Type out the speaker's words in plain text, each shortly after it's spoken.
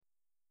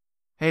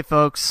Hey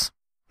folks,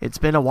 it's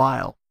been a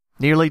while.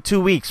 Nearly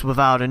 2 weeks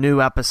without a new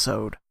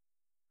episode.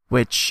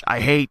 Which I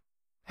hate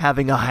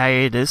having a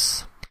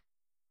hiatus.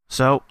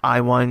 So I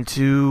wanted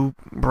to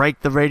break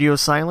the radio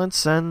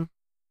silence and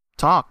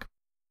talk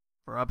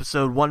for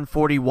episode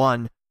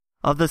 141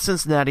 of the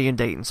Cincinnati and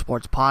Dayton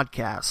Sports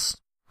Podcast.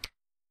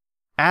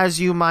 As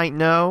you might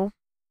know,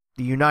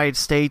 the United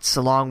States,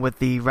 along with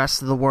the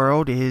rest of the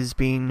world, is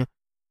being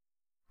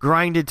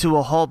grinded to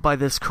a halt by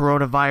this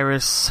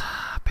coronavirus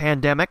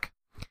pandemic.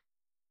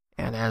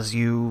 And as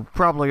you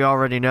probably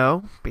already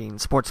know, being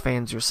sports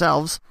fans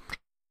yourselves,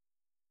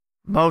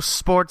 most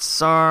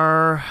sports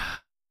are...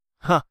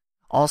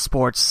 all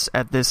sports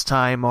at this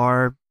time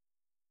are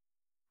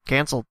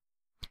canceled.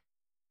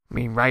 I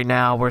mean, right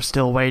now we're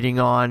still waiting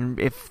on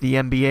if the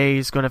NBA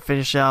is going to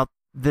finish out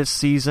this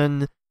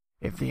season,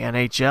 if the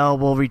NHL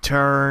will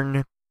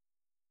return.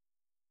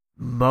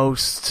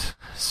 Most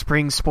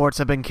spring sports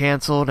have been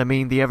canceled. I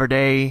mean, the other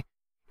day,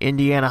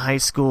 Indiana High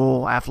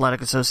School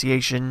Athletic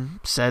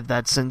Association said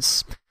that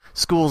since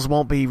schools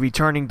won't be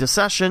returning to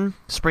session,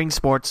 spring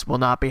sports will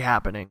not be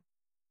happening,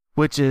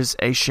 which is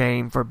a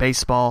shame for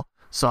baseball,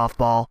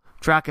 softball,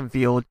 track and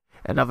field,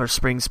 and other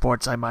spring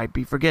sports I might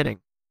be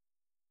forgetting.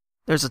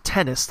 There's a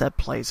tennis that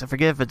plays, I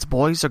forget if it's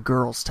boys or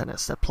girls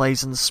tennis, that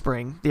plays in the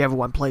spring. The other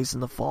one plays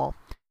in the fall.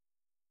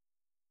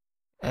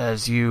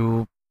 As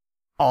you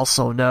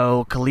also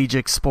know,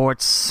 collegiate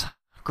sports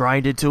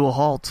grinded to a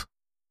halt.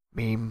 I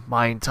mean,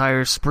 my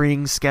entire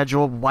spring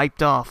schedule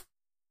wiped off.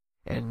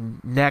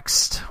 And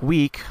next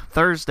week,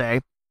 Thursday,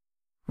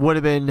 would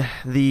have been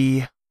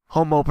the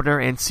home opener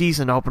and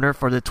season opener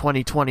for the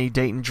 2020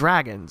 Dayton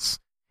Dragons.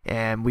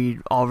 And we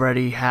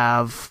already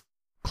have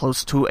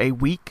close to a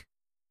week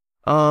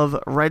of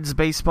Reds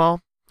baseball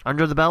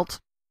under the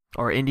belt.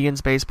 Or Indians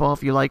baseball,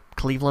 if you like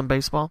Cleveland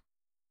baseball.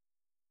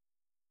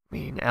 I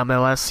mean,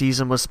 MLS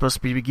season was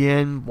supposed to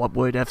begin. What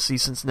would FC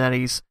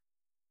Cincinnati's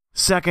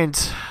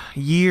second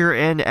year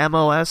in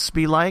MLS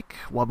be like?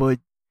 What would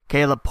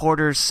Caleb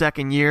Porter's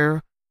second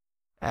year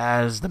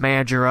as the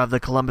manager of the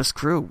Columbus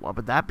Crew, what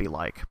would that be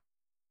like?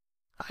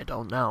 I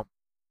don't know.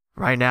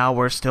 Right now,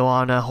 we're still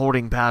on a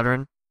holding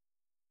pattern.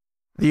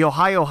 The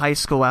Ohio High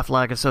School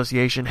Athletic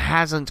Association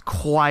hasn't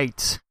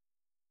quite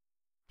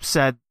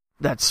said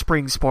that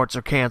spring sports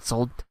are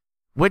canceled.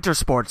 Winter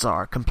sports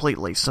are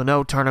completely, so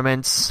no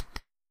tournaments,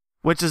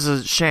 which is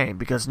a shame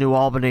because New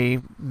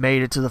Albany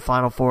made it to the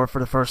Final Four for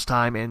the first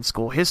time in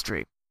school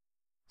history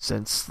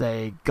since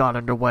they got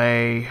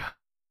underway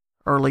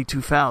early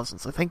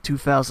 2000s. I think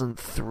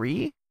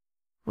 2003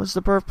 was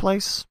the birth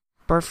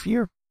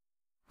year.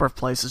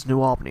 Birthplace is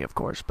New Albany, of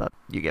course, but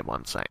you get what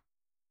I'm saying.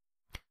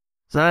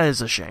 So that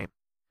is a shame.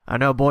 I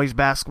know boys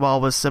basketball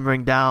was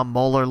simmering down,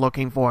 Moeller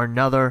looking for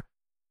another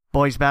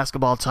boys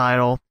basketball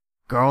title.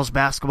 Girls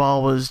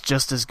basketball was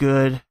just as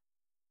good.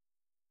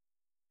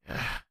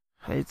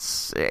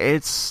 It's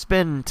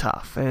been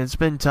tough, and it's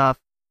been tough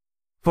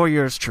for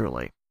yours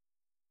truly.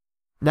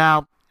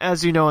 Now,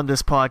 as you know in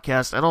this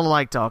podcast, I don't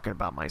like talking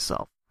about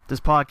myself.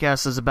 This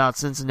podcast is about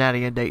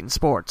Cincinnati and Dayton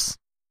sports.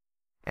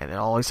 And it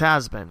always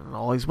has been, and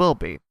always will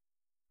be.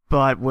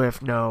 But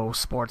with no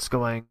sports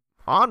going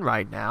on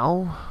right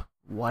now,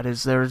 what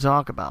is there to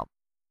talk about?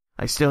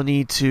 I still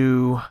need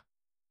to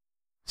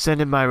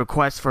send in my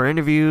request for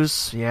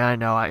interviews. Yeah, I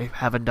know, I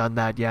haven't done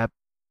that yet.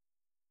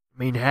 I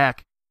mean,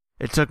 heck,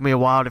 it took me a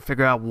while to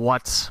figure out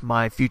what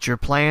my future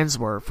plans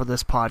were for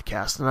this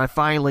podcast, and I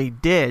finally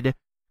did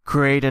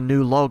create a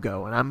new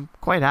logo, and I'm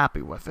quite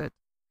happy with it.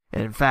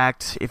 And in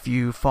fact, if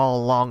you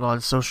follow along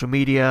on social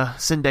media,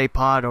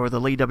 CindayPod or the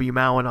Lee W.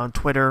 Mowen on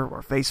Twitter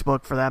or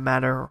Facebook for that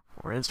matter,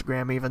 or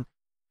Instagram even,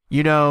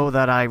 you know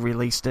that I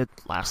released it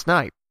last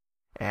night.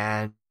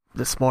 And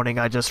this morning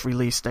I just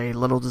released a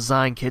little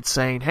design kit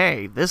saying,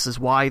 hey, this is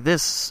why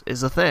this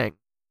is a thing.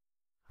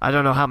 I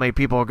don't know how many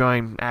people are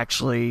going to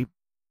actually,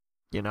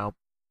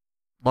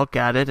 look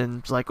at it and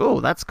it's like,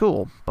 oh, that's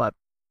cool. But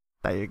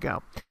there you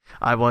go.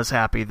 I was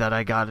happy that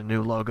I got a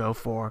new logo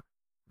for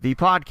the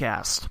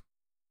podcast.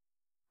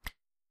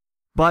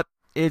 But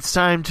it's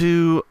time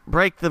to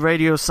break the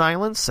radio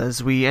silence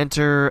as we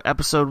enter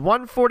episode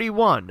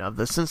 141 of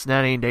the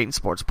Cincinnati and Dayton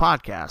Sports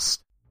Podcast.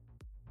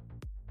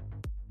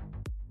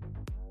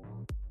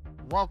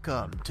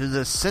 Welcome to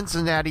the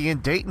Cincinnati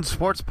and Dayton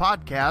Sports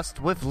Podcast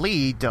with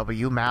Lee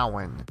W.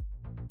 Mowen.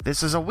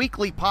 This is a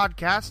weekly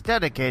podcast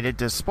dedicated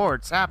to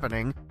sports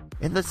happening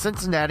in the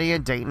Cincinnati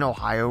and Dayton,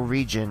 Ohio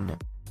region.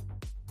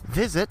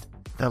 Visit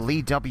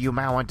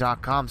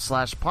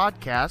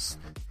theleewmowen.com/podcast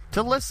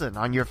to listen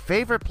on your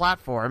favorite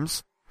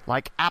platforms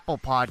like Apple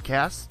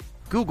Podcasts,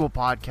 Google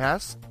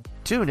Podcasts,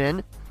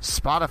 TuneIn,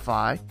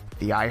 Spotify,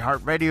 the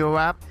iHeartRadio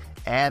app,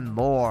 and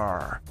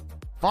more.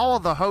 Follow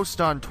the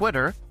host on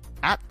Twitter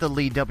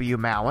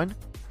 @TheLeeWMowen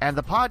and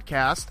the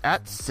podcast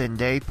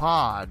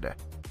 @CindayPod.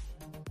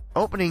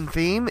 Opening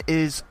theme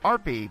is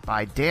Arpy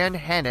by Dan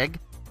Hennig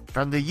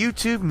from the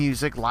YouTube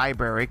Music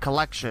Library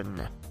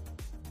Collection.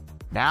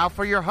 Now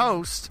for your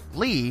host,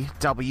 Lee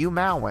W.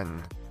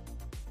 Mowen.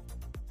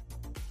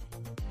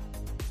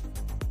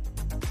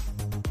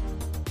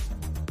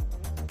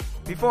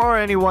 Before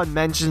anyone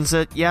mentions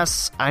it,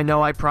 yes, I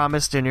know I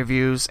promised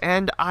interviews,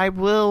 and I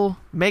will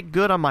make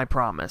good on my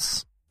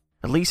promise.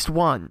 At least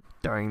one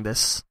during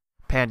this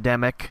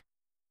pandemic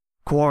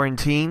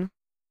quarantine.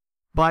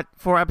 But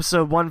for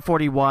episode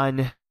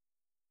 141,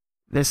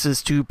 this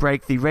is to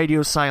break the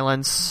radio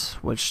silence,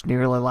 which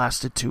nearly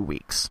lasted 2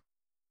 weeks.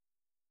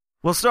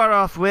 We'll start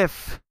off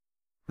with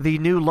the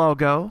new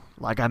logo.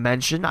 Like I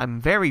mentioned,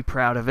 I'm very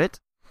proud of it.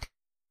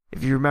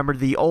 If you remember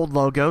the old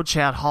logo,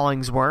 Chad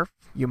Hollingsworth,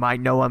 you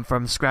might know him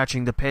from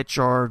Scratching the Pitch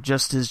or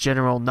just his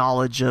general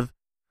knowledge of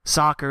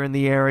soccer in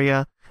the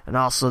area, and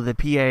also the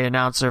PA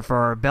announcer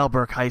for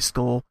Bellbrook High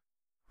School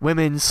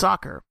women's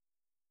soccer.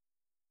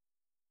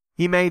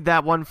 He made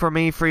that one for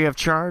me free of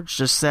charge,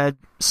 just said,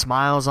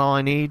 smile's all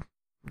I need.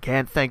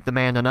 Can't thank the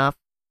man enough.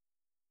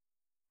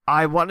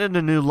 I wanted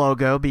a new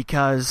logo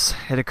because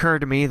it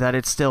occurred to me that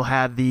it still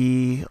had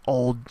the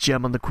old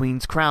Gem on the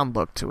Queen's Crown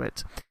look to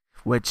it,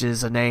 which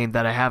is a name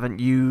that I haven't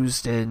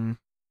used in...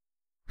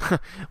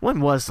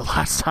 When was the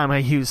last time I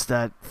used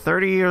that?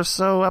 30 or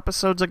so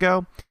episodes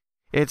ago?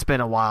 It's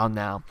been a while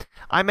now.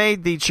 I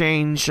made the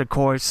change, of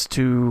course,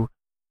 to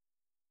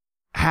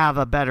have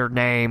a better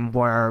name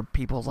where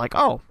people's like,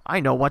 oh,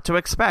 I know what to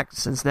expect.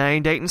 Cincinnati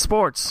and Dayton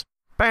Sports.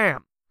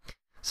 Bam!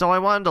 So I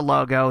wanted a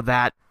logo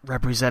that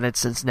represented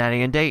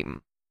Cincinnati and Dayton.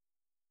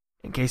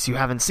 In case you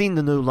haven't seen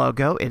the new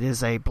logo, it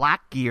is a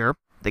black gear.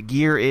 The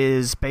gear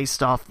is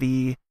based off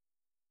the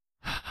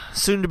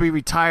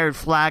soon-to-be-retired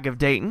flag of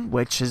Dayton,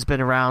 which has been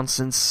around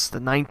since the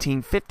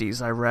 1950s,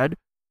 I read.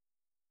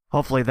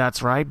 Hopefully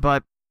that's right,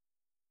 but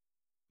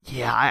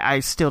yeah,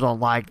 I still don't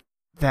like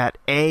that,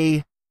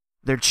 A,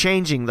 they're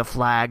changing the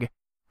flag,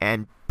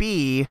 and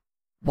B,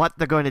 what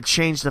they're going to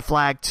change the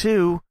flag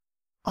to,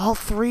 all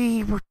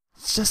three were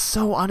just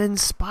so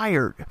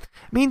uninspired. I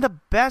mean, the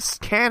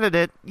best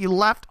candidate you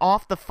left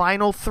off the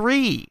final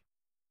three.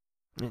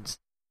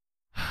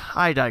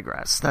 I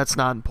digress. That's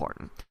not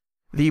important.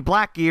 The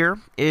black gear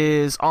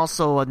is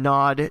also a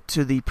nod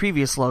to the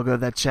previous logo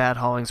that Chad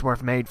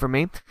Hollingsworth made for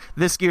me.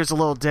 This gear is a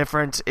little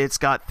different. It's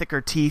got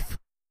thicker teeth.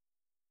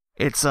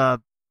 It's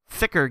a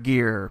thicker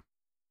gear.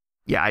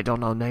 Yeah, I don't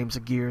know names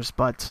of gears,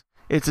 but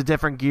it's a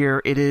different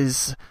gear. It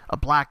is a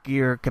black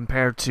gear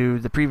compared to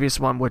the previous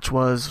one, which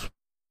was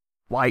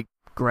white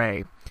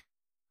gray.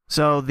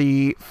 So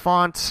the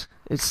font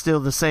is still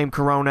the same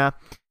Corona.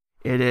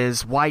 It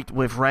is white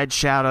with red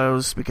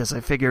shadows because I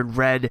figured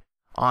red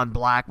on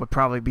black would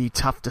probably be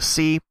tough to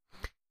see.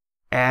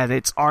 And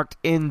it's arced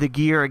in the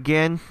gear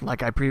again,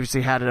 like I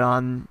previously had it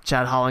on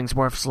Chad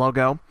Hollingsworth's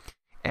logo.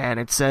 And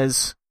it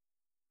says,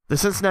 the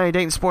Cincinnati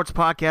Dayton Sports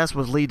Podcast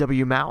with Lee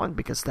W. Mowen,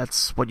 because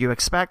that's what you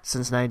expect,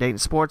 Cincinnati Dayton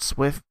Sports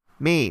with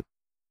me.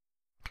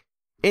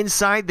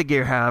 Inside the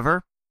gear,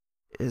 however,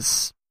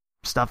 is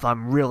stuff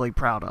I'm really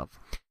proud of.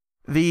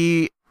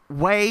 The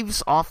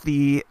waves off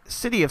the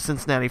City of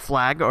Cincinnati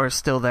flag are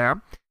still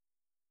there,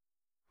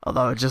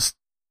 although it just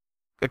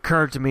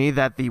occurred to me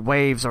that the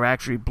waves are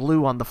actually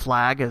blue on the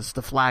flag, as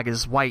the flag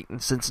is white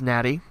in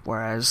Cincinnati,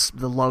 whereas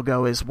the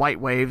logo is white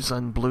waves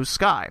and blue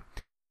sky.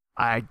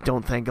 I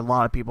don't think a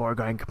lot of people are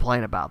going to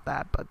complain about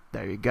that, but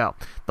there you go.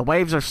 The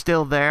waves are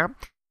still there.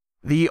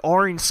 The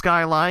orange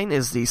skyline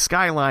is the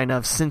skyline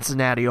of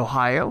Cincinnati,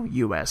 Ohio,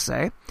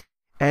 USA.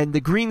 And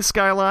the green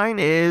skyline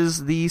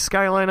is the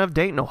skyline of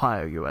Dayton,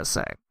 Ohio,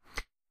 USA.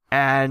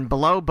 And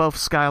below both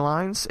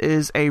skylines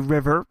is a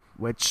river,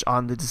 which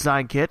on the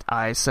design kit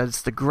I said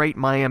it's the Great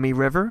Miami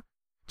River,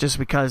 just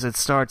because it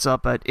starts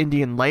up at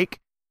Indian Lake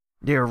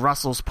near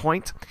Russell's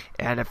Point,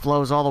 and it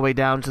flows all the way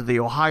down to the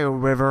Ohio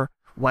River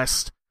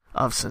west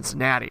of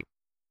Cincinnati.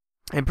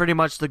 And pretty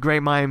much the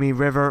Great Miami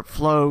River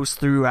flows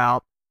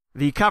throughout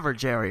the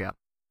coverage area,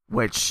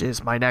 which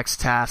is my next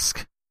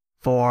task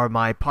for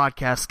my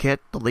podcast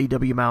kit, the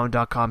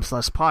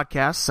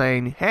LeeWMowen.com/podcast,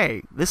 saying,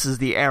 hey, this is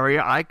the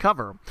area I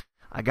cover.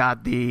 I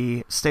got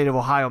the state of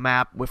Ohio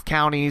map with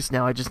counties.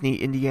 Now I just need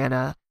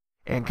Indiana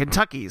and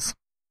Kentucky's,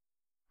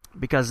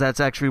 because that's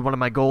actually one of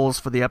my goals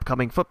for the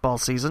upcoming football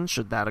season,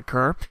 should that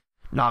occur.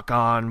 Knock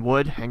on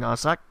wood. Hang on a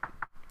sec.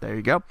 There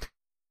you go.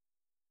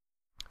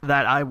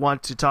 That I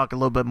want to talk a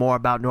little bit more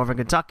about Northern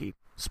Kentucky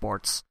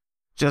sports,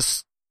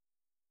 just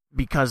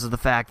because of the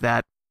fact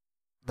that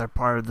they're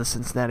part of the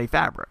Cincinnati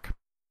fabric.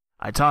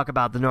 I talk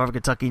about the Northern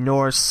Kentucky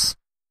Norse,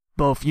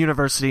 both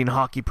university and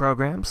hockey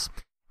programs,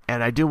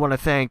 and I do want to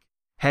thank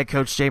head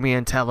coach Jamie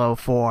Antello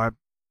for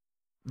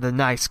the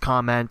nice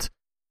comment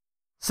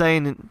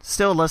saying,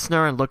 still a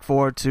listener and look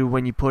forward to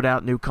when you put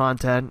out new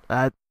content.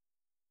 That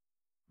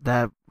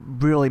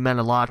really meant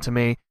a lot to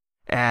me,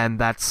 and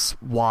that's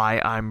why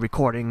I'm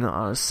recording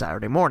on a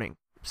Saturday morning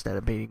instead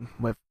of being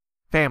with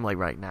family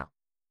right now.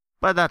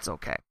 But that's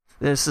okay.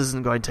 This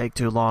isn't going to take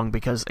too long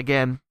because,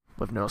 again,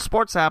 with no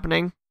sports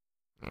happening,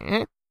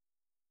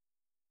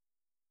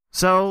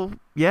 So,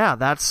 yeah,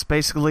 that's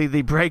basically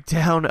the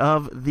breakdown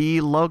of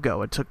the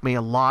logo. It took me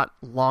a lot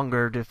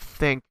longer to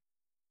think.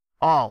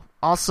 Oh,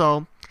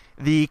 also,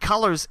 the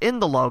colors in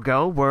the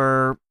logo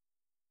were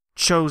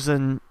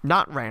chosen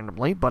not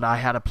randomly, but I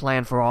had a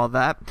plan for all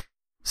that.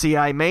 See,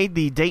 I made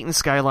the Dayton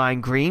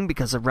skyline green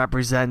because it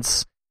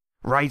represents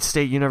Wright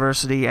State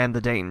University and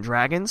the Dayton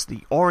Dragons.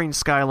 The orange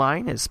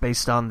skyline is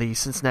based on the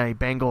Cincinnati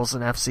Bengals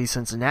and FC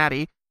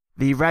Cincinnati.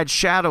 The red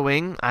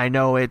shadowing, I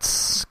know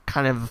it's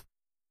tough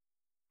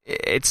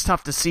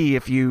to see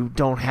if you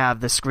don't have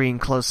the screen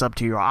close up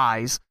to your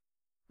eyes.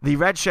 The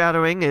red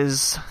shadowing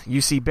is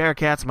UC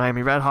Bearcats,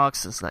 Miami Redhawks,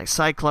 Cincinnati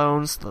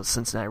Cyclones, the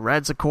Cincinnati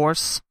Reds, of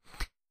course,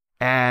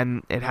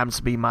 and it happens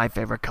to be my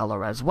favorite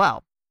color as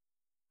well.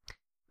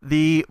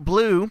 The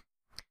blue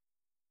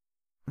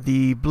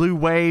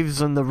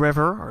waves in the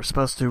river are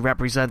supposed to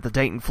represent the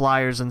Dayton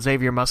Flyers and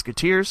Xavier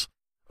Musketeers.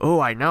 Oh,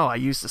 I know, I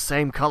used the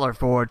same color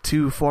for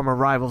two former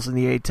rivals in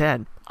the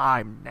A-10.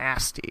 I'm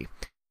nasty.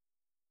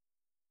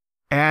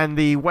 And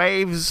the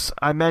waves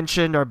I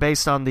mentioned are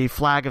based on the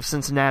flag of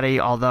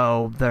Cincinnati,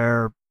 although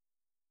they're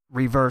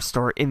reversed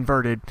or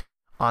inverted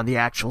on the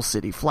actual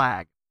city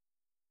flag.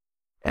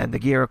 And the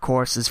gear, of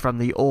course, is from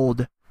the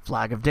old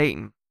flag of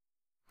Dayton,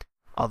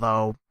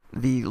 although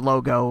the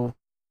logo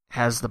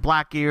has the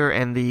black gear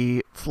and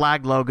the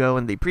flag logo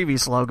and the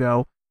previous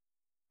logo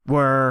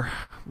were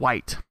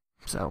white.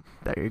 So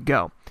there you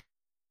go.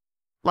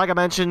 Like I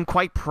mentioned,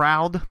 quite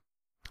proud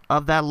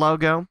of that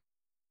logo,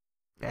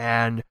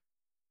 and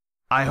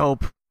I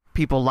hope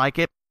people like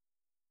it.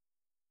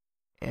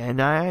 And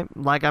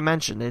like I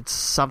mentioned, it's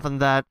something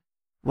that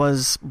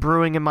was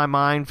brewing in my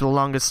mind for the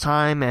longest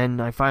time,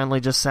 and I finally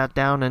just sat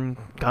down and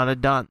got it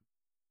done.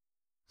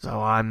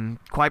 So I'm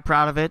quite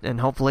proud of it,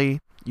 and hopefully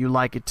you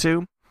like it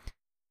too.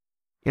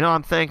 You know,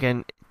 I'm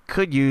thinking it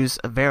could use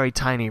a very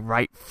tiny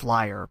Wright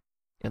flyer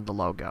in the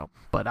logo,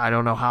 but I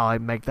don't know how I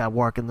make that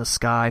work in the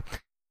sky.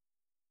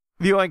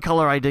 The only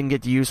color I didn't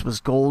get to use was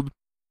gold,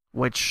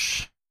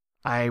 which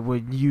I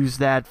would use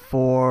that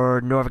for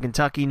Northern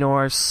Kentucky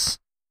Norse,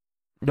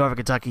 Northern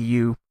Kentucky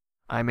U,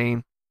 I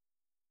mean.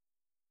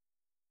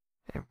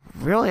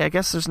 Really, I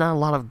guess there's not a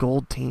lot of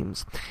gold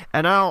teams.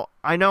 And now,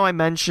 I know I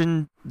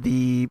mentioned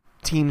the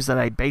teams that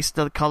I based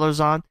the colors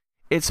on.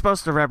 It's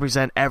supposed to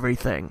represent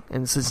everything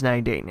in the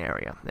Cincinnati-Dayton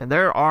area. And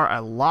there are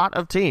a lot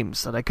of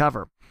teams that I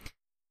cover.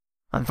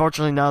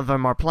 Unfortunately, none of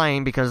them are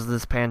playing because of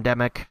this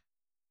pandemic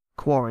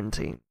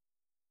quarantine.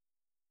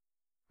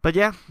 But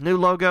yeah, new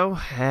logo,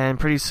 and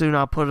pretty soon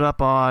I'll put it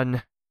up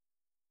on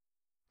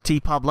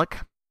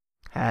TeePublic.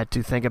 Had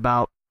to think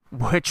about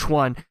which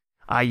one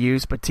I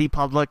use, but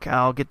TeePublic,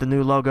 I'll get the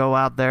new logo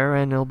out there,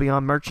 and it'll be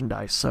on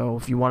merchandise. So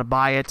if you want to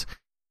buy it,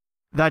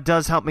 that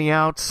does help me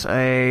out.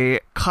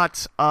 A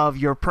cut of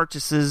your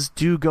purchases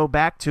do go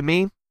back to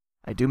me.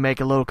 I do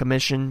make a little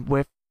commission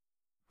with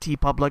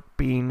TeePublic,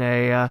 being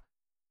an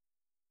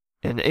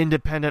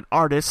independent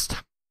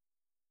artist.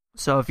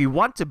 So if you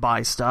want to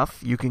buy stuff,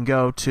 you can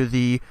go to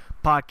the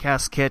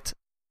podcast kit,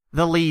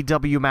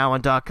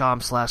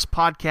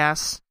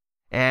 theleewmowen.com/podcasts,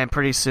 and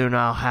pretty soon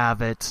I'll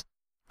have it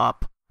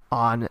up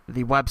on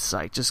the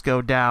website. Just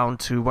go down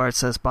to where it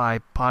says buy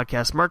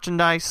podcast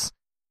merchandise,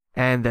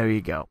 and there you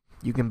go.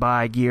 You can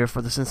buy gear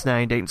for the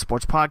Cincinnati Dayton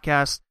Sports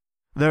Podcast.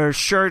 There's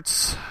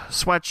shirts,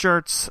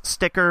 sweatshirts,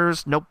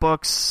 stickers,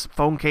 notebooks,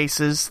 phone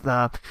cases.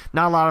 Not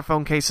a lot of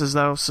phone cases,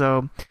 though,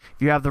 so if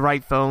you have the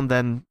right phone,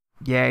 then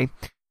yay.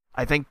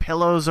 I think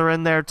pillows are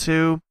in there,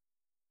 too.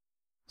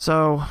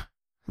 So,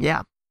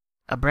 yeah,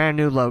 a brand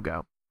new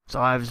logo. So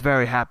I was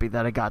very happy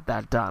that I got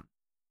that done.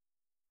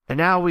 And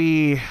now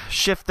we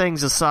shift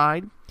things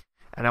aside,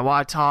 and I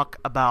want to talk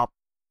about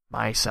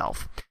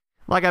myself.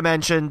 Like I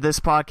mentioned, this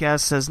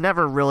podcast has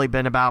never really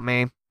been about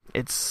me.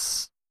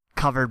 It's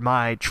covered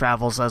my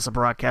travels as a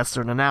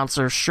broadcaster and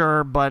announcer,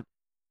 sure, but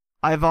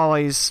I've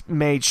always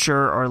made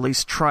sure, or at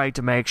least tried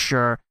to make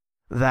sure,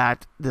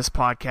 that this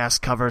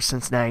podcast covers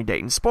Cincinnati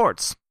Dayton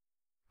sports.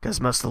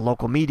 Because most of the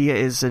local media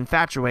is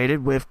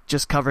infatuated with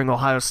just covering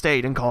Ohio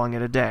State and calling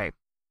it a day.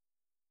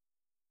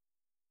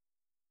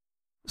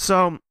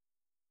 So,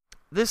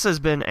 this has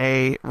been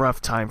a rough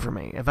time for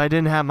me. If I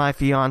didn't have my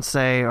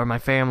fiance or my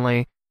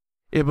family,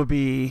 it would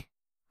be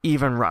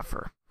even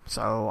rougher.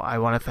 So I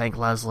want to thank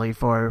Leslie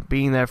for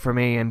being there for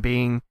me and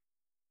being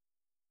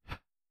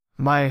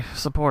my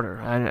supporter.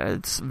 And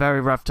it's a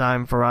very rough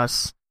time for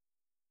us.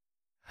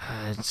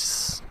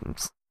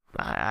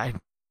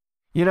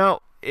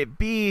 It'd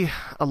be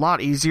a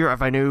lot easier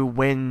if I knew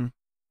when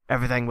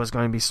everything was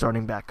going to be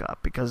starting back up.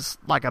 Because,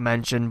 like I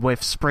mentioned,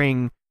 with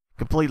spring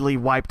completely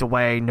wiped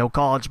away, no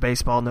college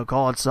baseball, no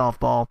college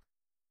softball,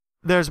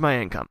 there's my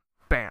income.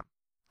 Bam.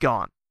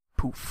 Gone.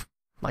 Poof.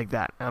 Like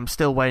that. I'm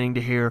still waiting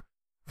to hear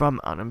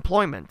from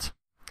unemployment.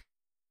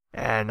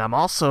 And I'm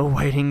also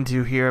waiting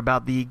to hear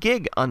about the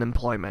gig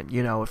unemployment.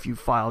 You know, if you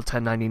file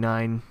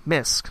 1099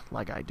 MISC,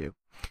 like I do.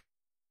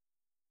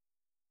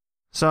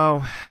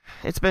 So,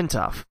 it's been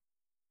tough.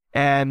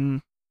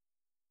 And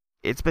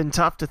it's been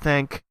tough to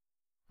think,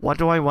 what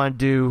do I want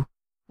to do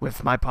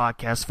with my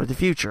podcast for the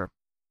future?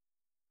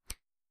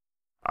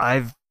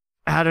 I've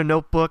had a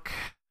notebook.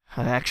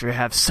 I actually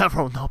have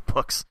several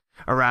notebooks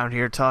around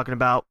here talking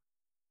about,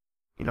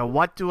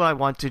 what do I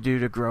want to do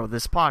to grow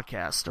this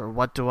podcast? Or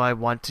what do I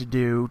want to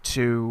do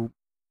to,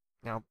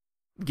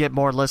 get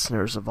more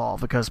listeners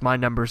involved because my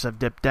numbers have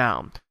dipped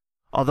down.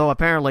 Although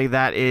apparently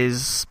that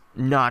is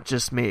not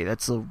just me.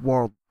 That's a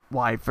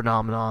worldwide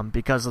phenomenon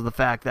because of the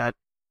fact that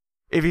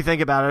if you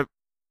think about it,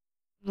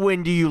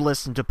 when do you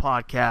listen to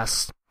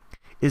podcasts?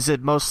 Is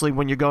it mostly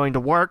when you're going to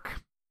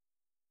work?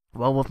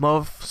 Well, with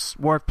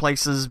most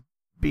workplaces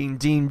being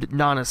deemed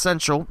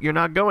non-essential, you're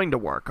not going to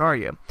work, are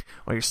you?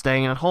 Or you're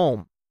staying at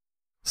home.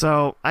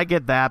 So, I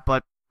get that,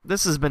 but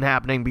this has been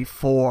happening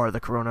before the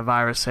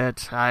coronavirus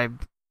hit.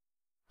 I've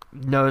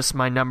noticed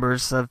my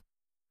numbers have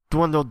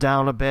dwindled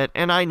down a bit,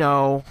 and I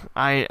know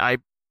I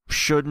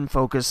shouldn't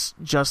focus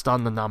just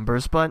on the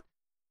numbers, but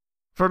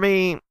for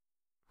me,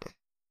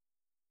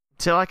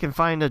 until I can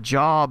find a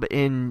job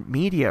in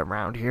media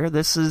around here,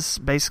 this is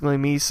basically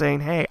me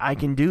saying, hey, I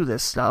can do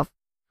this stuff.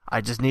 I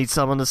just need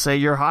someone to say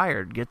you're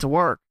hired. Get to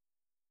work.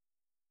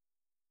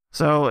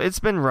 So it's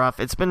been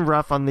rough. It's been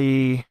rough on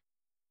the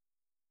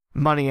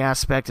money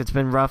aspect. It's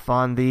been rough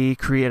on the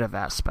creative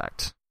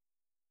aspect.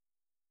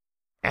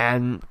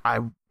 And I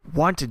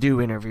want to do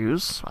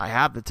interviews. I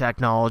have the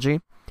technology.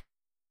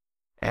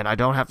 And I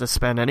don't have to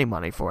spend any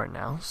money for it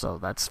now. So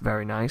that's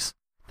very nice.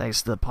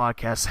 Thanks to the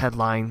podcast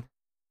headline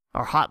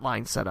or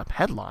hotline setup.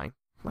 Headline?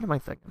 What am I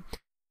thinking?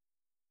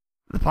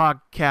 The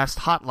podcast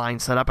hotline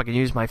setup, I can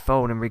use my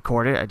phone and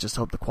record it. I just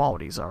hope the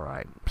quality's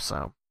alright.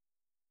 So,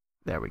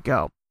 there we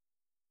go.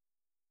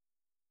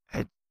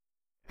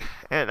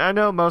 And I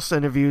know most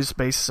interviews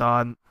based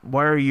on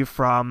where are you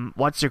from,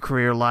 what's your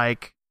career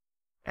like,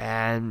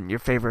 and your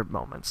favorite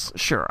moments.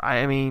 Sure,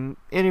 I mean,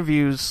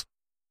 interviews,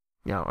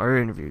 are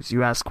interviews.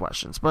 You ask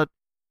questions. But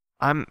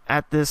I'm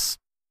at this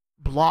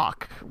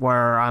block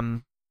where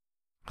I'm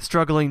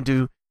struggling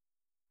to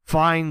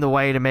find the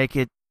way to make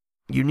it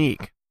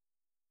unique.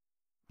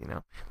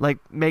 Like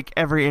make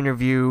every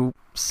interview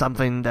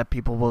something that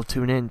people will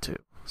tune into.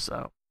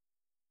 So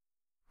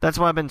that's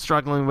what I've been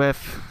struggling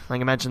with. Like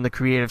I mentioned, the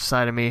creative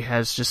side of me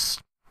has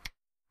just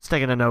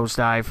taken a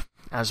nosedive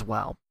as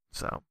well.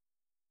 So,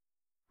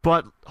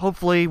 but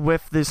hopefully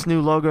with this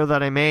new logo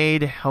that I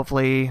made,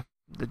 hopefully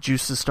the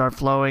juices start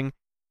flowing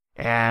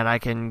and I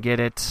can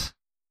get it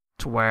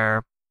to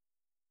where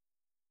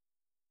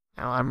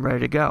I'm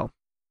ready to go.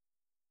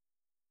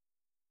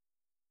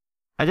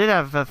 I did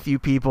have a few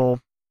people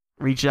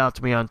reach out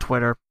to me on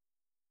Twitter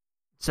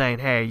saying,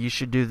 hey, you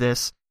should do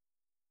this.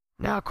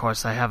 Now, of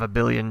course, I have a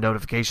billion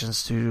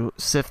notifications to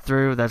sift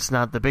through. That's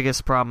not the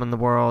biggest problem in the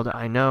world,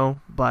 I know,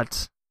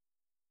 but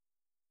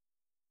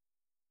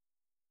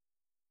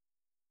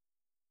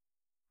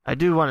I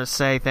do want to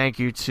say thank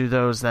you to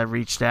those that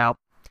reached out.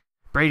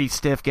 Brady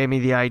Stiff gave me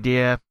the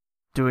idea,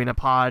 doing a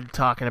pod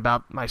talking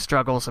about my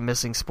struggles of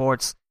missing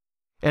sports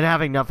and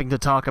having nothing to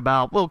talk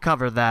about. We'll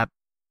cover that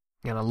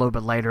a little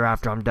bit later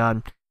after I'm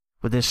done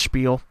with this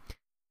spiel.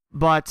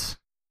 But,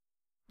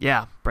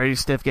 yeah, Brady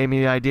Stiff gave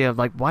me the idea of,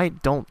 why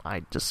don't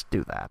I just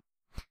do that?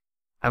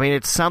 I mean,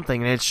 it's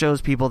something, and it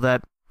shows people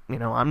that,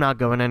 I'm not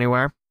going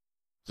anywhere.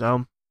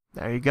 So,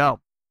 there you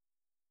go.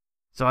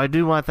 So, I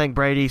do want to thank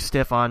Brady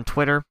Stiff on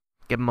Twitter.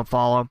 Give him a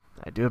follow.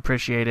 I do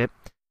appreciate it.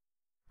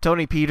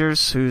 Tony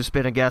Peters, who's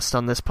been a guest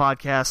on this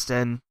podcast,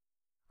 and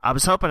I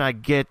was hoping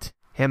I'd get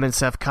him and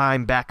Seth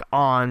Keim back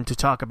on to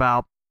talk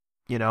about,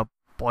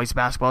 boys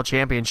basketball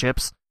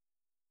championships.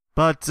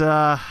 But,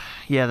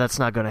 yeah, that's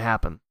not going to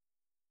happen.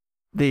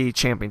 The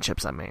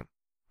championships, I mean.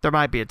 There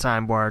might be a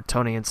time where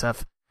Tony and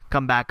Seth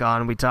come back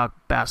on and we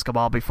talk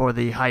basketball before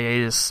the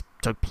hiatus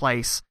took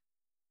place.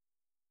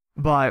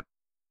 But,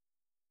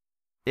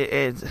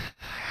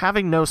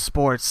 having no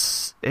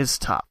sports is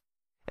tough.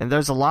 And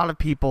there's a lot of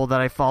people that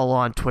I follow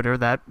on Twitter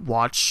that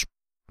watch,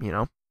 I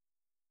don't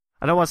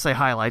want to say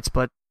highlights,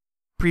 but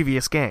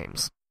previous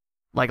games.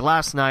 Like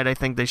last night, I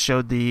think they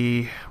showed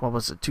the,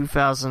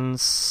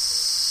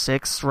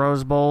 2006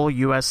 Rose Bowl,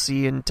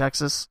 USC in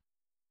Texas.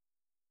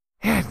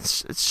 And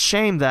it's a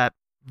shame that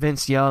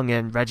Vince Young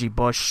and Reggie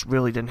Bush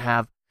really didn't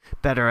have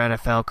better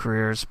NFL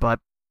careers,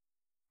 but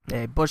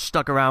hey, Bush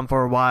stuck around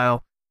for a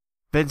while.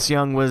 Vince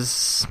Young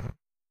was,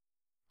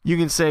 you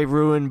can say,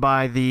 ruined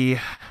by the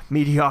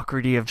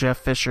mediocrity of Jeff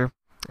Fisher,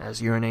 as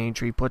Urinary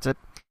Tree puts it.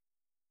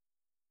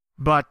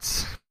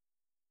 But,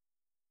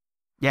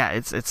 yeah,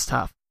 it's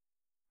tough.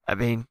 I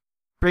mean,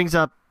 brings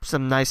up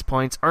some nice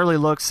points. Early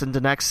looks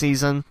into next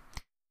season.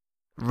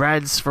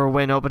 Reds for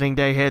win opening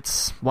day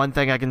hits. One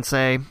thing I can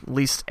say, at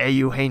least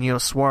Eugenio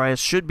Suarez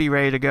should be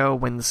ready to go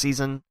when the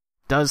season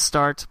does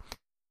start.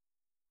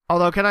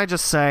 Although, can I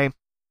just say,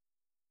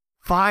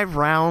 5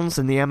 rounds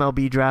in the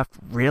MLB draft,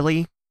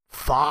 really?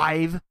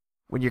 5?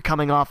 When you're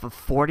coming off of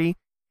 40?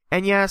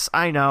 And yes,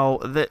 I know,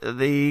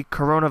 the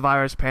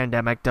coronavirus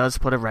pandemic does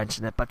put a wrench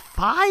in it, but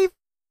 5?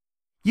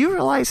 You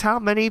realize how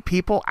many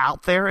people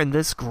out there in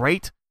this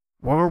great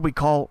world we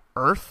call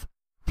Earth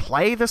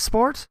play the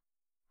sport?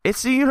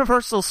 It's a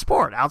universal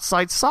sport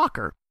outside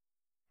soccer.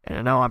 And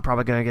I know I'm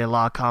probably going to get a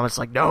lot of comments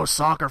like, no,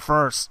 soccer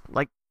first.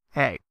 Like,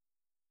 hey,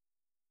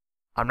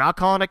 I'm not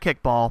calling it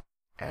kickball,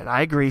 and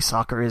I agree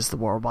soccer is the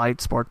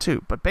worldwide sport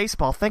too. But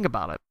baseball, think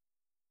about it.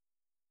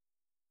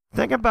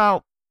 Think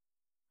about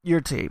your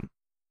team.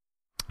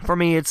 For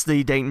me, it's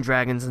the Dayton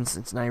Dragons and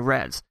Cincinnati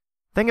Reds.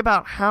 Think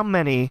about how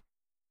many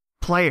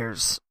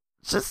players.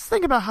 Just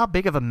think about how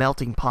big of a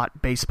melting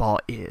pot baseball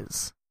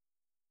is.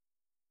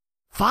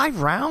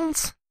 5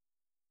 rounds?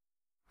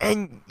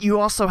 And you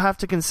also have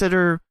to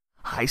consider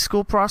high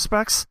school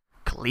prospects,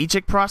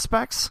 collegiate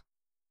prospects.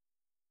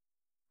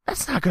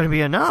 That's not going to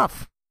be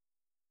enough.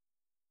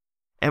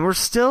 And we're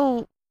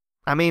still,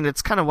 I mean,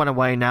 it's kind of went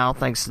away now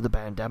thanks to the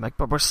pandemic,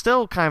 but we're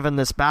still kind of in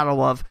this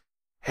battle of,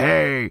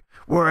 hey,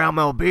 we're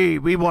MLB,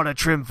 we want to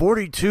trim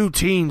 42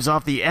 teams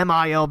off the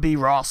MILB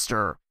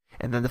roster.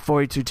 And then the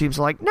 42 teams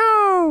are like,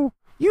 no,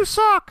 you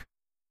suck.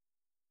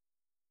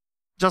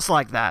 Just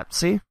like that,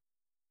 see?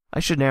 I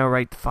should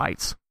narrate the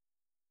fights.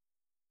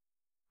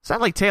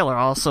 Sally Taylor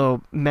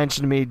also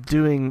mentioned me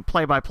doing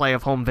play-by-play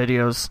of home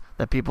videos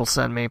that people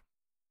send me.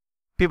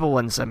 People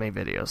wouldn't send me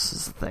videos,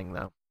 is the thing,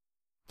 though.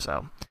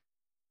 So,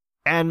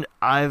 and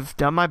I've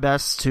done my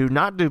best to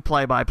not do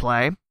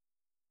play-by-play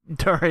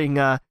during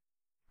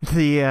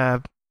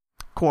the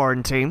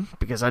quarantine,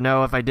 because I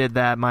know if I did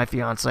that, my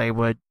fiance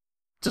would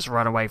just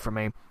run away from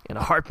me in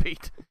a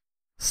heartbeat.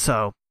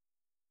 So,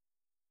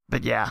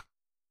 but yeah.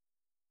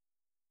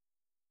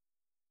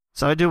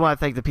 So I do want to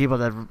thank the people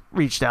that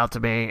reached out to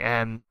me,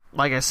 and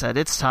like I said,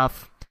 it's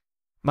tough.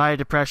 My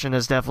depression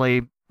has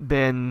definitely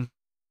been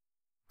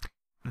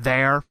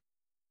there,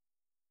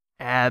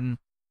 and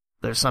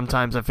there's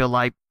sometimes I feel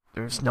like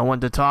there's no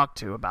one to talk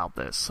to about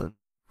this, and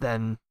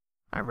then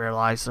I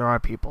realize there are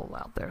people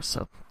out there,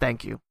 so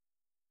thank you.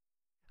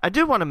 I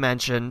do want to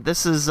mention,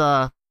 this is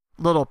a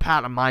little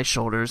pat on my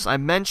shoulders. I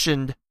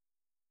mentioned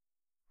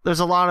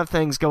there's a lot of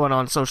things going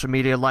on social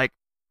media, like,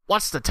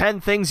 what's the 10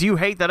 things you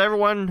hate that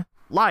everyone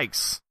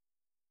likes?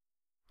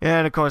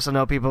 And of course, I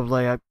know people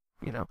like,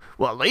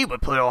 well, Lee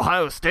would play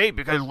Ohio State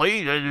because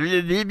Lee,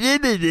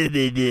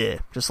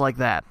 just like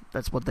that.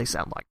 That's what they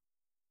sound like.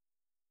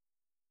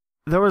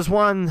 There was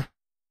one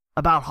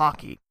about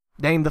hockey.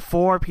 Name the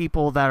 4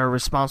 people that are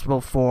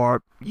responsible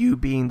for you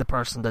being the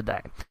person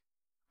today.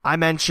 I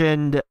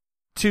mentioned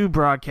 2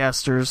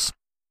 broadcasters,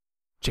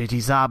 JT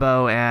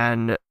Zabo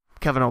and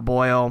Kevin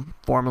O'Boyle,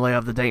 formerly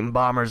of the Dayton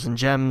Bombers and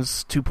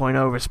Gems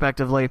 2.0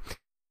 respectively.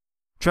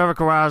 Trevor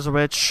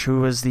Karazowicz,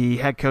 who was the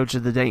head coach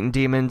of the Dayton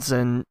Demons,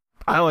 and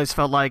I always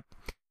felt like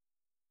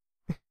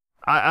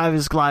I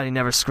was glad he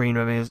never screamed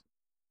at me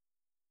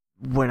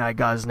when I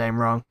got his name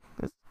wrong.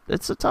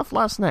 It's a tough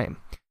last name.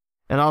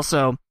 And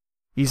also,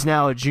 he's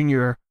now a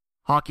junior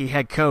hockey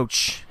head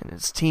coach, and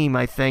his team,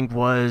 I think,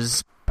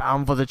 was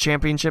bound for the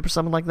championship or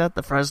something like that,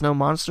 the Fresno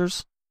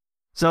Monsters.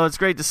 So it's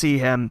great to see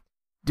him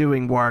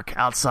doing work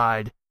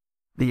outside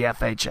the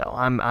FHL.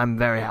 I'm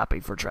very happy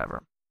for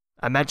Trevor.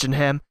 I mentioned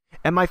him.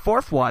 And my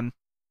 4th one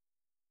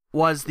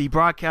was the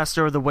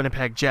broadcaster of the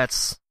Winnipeg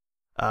Jets,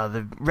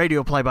 the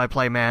radio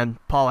play-by-play man,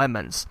 Paul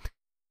Edmonds.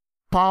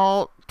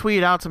 Paul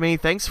tweeted out to me,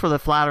 thanks for the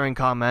flattering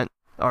comment,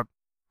 or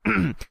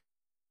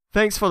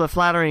thanks for the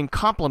flattering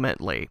compliment,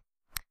 Lee.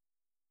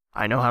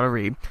 I know how to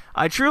read.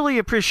 I truly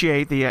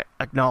appreciate the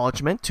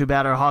acknowledgement. Too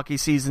bad our hockey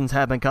seasons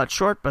have been cut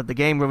short, but the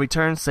game will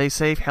return. Stay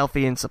safe,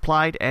 healthy, and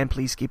supplied, and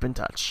please keep in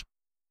touch.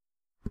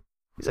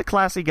 He's a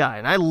classy guy,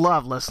 and I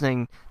love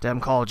listening to him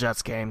call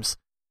Jets games.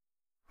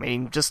 I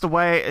mean, just the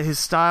way, his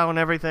style and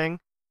everything.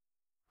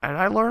 And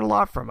I learn a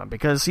lot from him,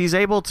 because he's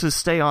able to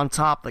stay on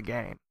top of the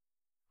game.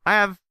 I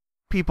have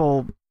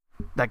people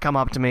that come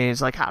up to me, it's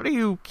like, how do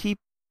you keep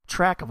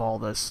track of all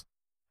this?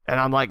 And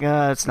I'm like,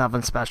 it's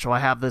nothing special. I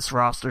have this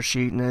roster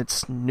sheet, and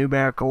it's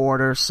numerical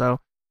order, so...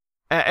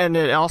 And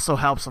it also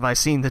helps if I've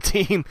seen the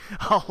team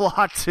a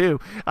lot, too.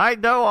 I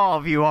know all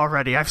of you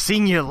already. I've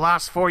seen you the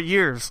last 4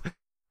 years.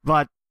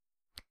 But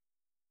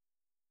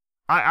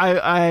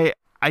I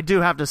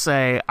do have to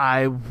say,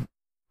 I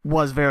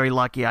was very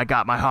lucky. I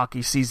got my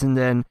hockey season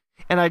in,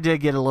 and I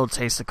did get a little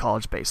taste of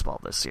college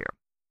baseball this year.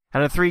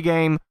 Had a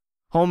 3-game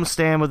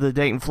homestand with the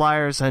Dayton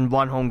Flyers and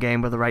 1 home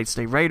game with the Wright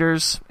State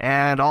Raiders,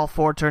 and all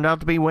 4 turned out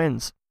to be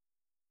wins.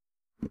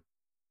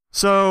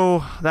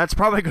 So that's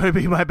probably going to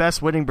be my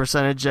best winning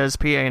percentage as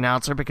PA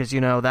announcer, because,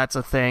 that's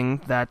a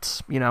thing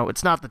that,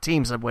 it's not the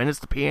teams that win, it's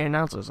the PA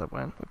announcers that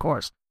win, of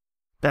course.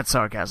 That's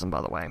sarcasm,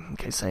 by the way, in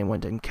case anyone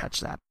didn't catch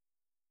that.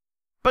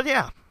 But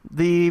yeah,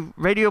 the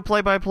radio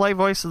play-by-play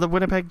voice of the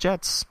Winnipeg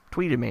Jets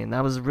tweeted me, and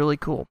that was really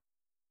cool.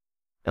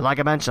 And like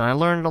I mentioned, I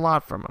learned a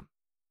lot from him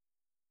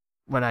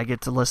when I get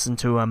to listen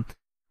to him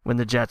when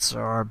the Jets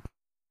are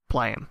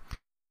playing.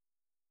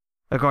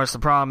 Of course, the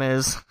problem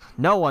is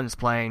no one's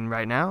playing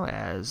right now,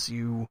 as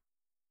you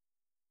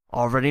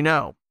already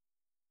know.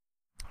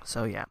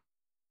 So yeah.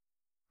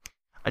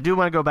 I do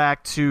want to go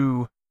back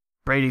to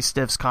Brady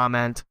Stiff's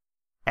comment,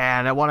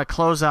 and I want to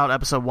close out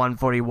episode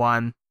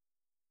 141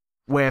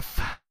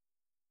 with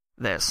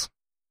this.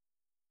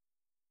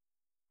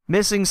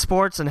 Missing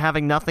sports and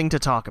having nothing to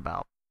talk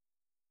about.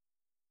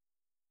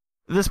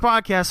 This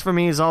podcast for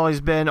me has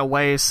always been a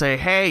way to say,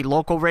 hey,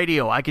 local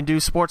radio, I can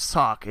do sports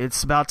talk.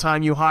 It's about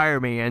time you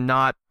hire me and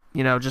not,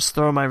 just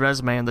throw my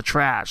resume in the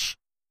trash.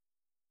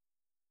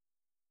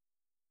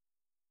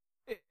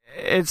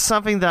 It's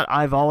something that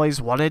I've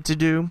always wanted to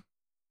do.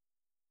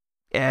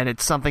 And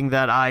it's something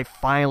that I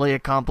finally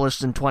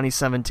accomplished in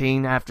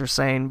 2017 after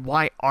saying,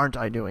 why aren't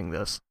I doing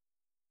this?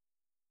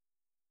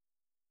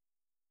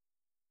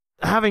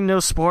 Having no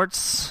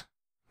sports,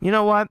 you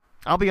know what?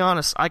 I'll be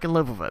honest, I can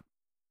live with it.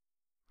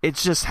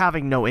 It's just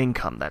having no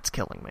income that's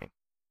killing me.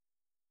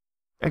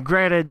 And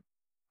granted,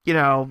 you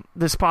know,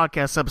 this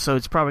podcast episode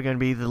is probably going to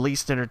be the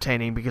least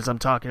entertaining because I'm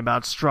talking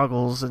about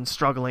struggles and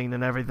struggling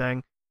and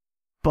everything.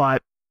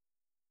 But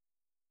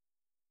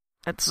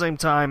at the same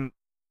time,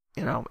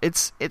 you know,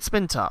 it's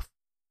been tough.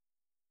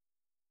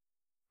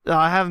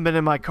 I haven't been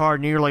in my car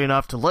nearly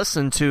enough to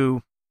listen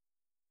to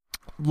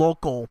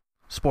local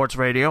sports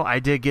radio. I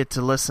did get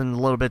to listen a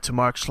little bit to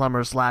Mark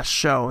Schlemmer's last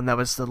show, and that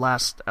was the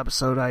last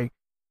episode I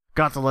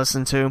got to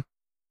listen to.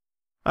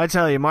 I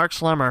tell you, Mark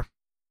Schlemmer,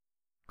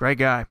 great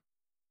guy.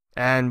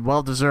 And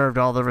well-deserved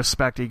all the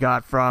respect he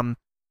got from,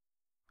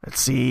 let's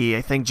see,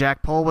 I think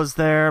Jack Pohl was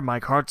there,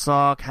 Mike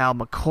Hartsock, Hal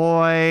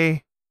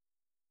McCoy.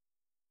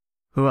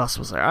 Who else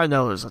was there? I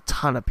know there's a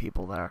ton of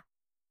people there.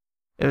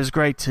 It was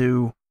great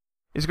to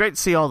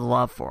see all the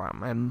love for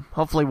him. And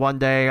hopefully one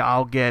day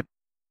I'll get,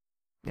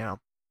 you know,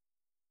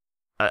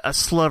 a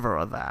sliver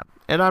of that.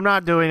 And I'm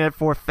not doing it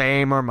for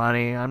fame or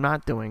money. I'm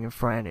not doing it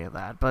for any of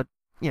that. But,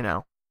 you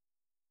know,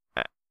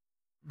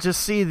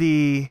 just see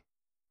the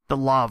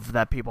love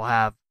that people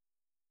have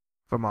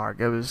for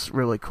Mark. It was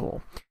really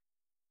cool.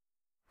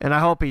 And I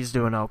hope he's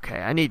doing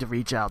okay. I need to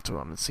reach out to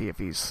him and see if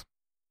he's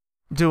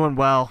doing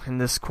well in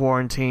this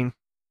quarantine.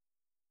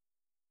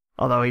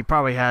 Although he's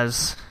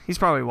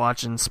probably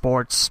watching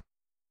sports.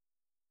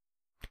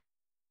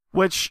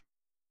 Which,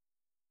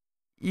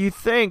 you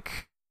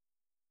think,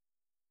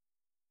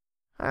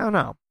 I don't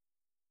know.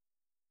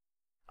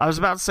 I was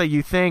about to say,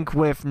 you think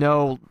with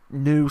no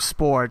new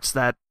sports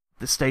that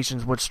the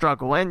stations would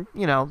struggle. And,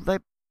 you know,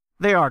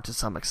 they are to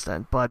some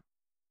extent, but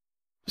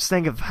just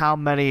think of how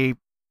many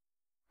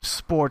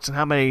sports and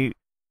how many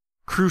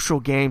crucial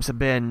games have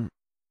been,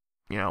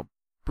 you know,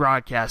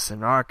 broadcast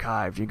and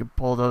archived. You could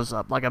pull those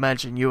up. Like I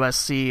mentioned,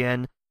 USC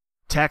and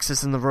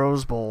Texas in the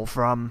Rose Bowl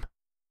from,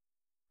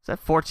 is that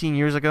 14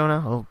 years ago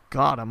now? Oh,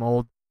 God, I'm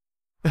old.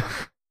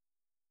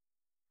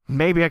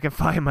 Maybe I can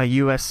find my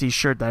USC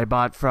shirt that I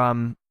bought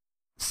from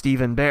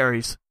Stephen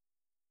Barry's.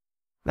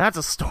 That's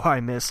a store I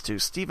missed, too.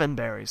 Stephen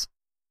Barry's.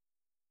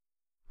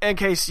 In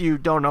case you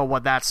don't know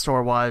what that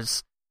store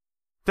was,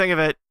 think of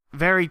it,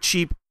 very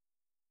cheap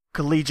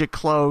collegiate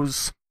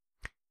clothes.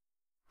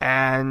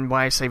 And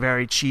when I say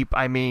very cheap,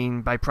 I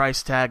mean by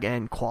price tag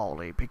and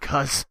quality.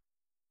 Because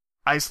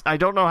I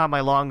don't know how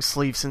my long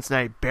sleeve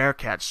Cincinnati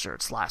Bearcats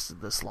shirts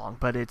lasted this long,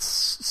 but it's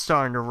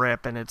starting to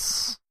rip, and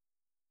it's...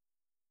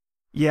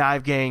 Yeah,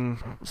 I've gained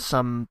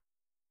some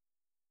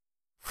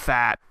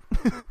fat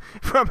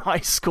from high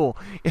school.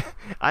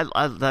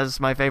 That's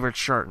my favorite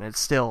shirt, and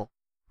it's still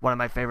one of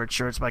my favorite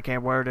shirts, but I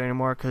can't wear it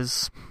anymore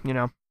because, you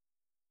know,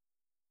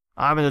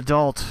 I'm an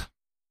adult.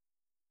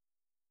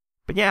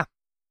 But yeah,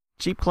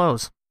 cheap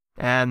clothes.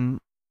 And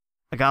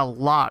I got a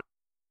lot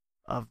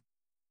of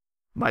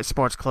my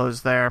sports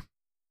clothes there.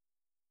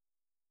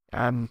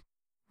 And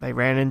they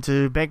ran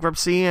into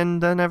bankruptcy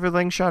and then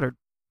everything shuttered.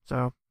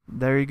 So,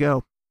 there you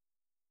go.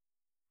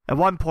 At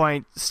one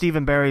point,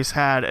 Stephen Barry's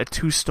had a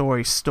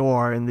 2-story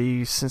store in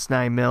the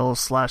Cincinnati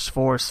Mills /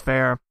 Forest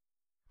Fair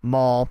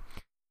Mall.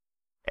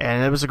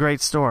 And it was a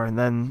great store. And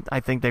then I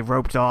think they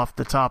roped off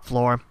the top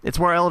floor. It's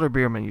where Elder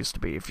Beerman used to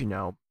be, if you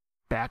know,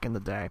 back in the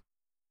day.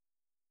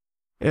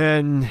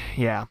 And,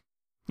 yeah.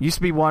 Used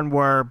to be one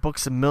where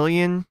Books A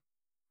Million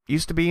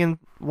used to be in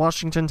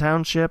Washington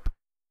Township.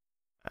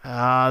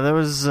 There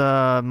was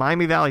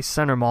Miami Valley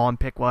Center Mall in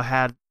Piqua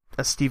had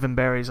a Stephen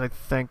Barry's, I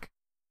think.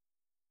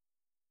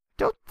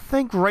 Don't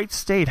think Wright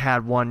State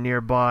had one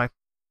nearby.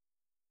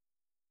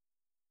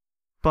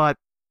 But,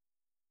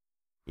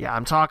 yeah,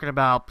 I'm talking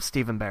about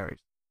Stephen Barry's.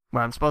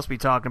 Where I'm supposed to be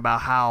talking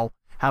about how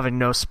having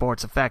no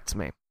sports affects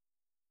me.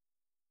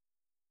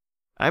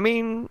 I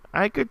mean,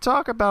 I could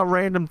talk about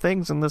random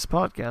things in this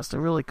podcast. I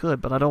really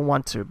could, but I don't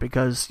want to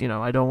because, you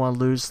know, I don't want to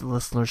lose the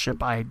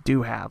listenership I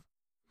do have.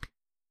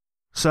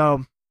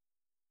 So,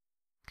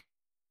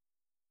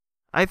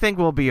 I think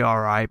we'll be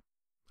alright.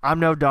 I'm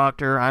no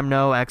doctor. I'm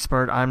no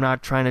expert. I'm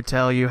not trying to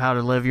tell you how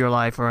to live your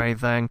life or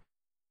anything.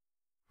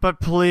 But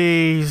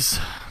please,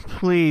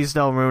 please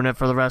don't ruin it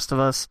for the rest of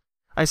us.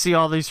 I see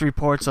all these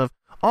reports of,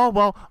 oh,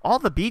 well, all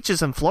the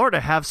beaches in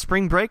Florida have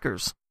spring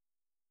breakers.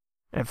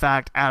 In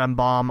fact, Adam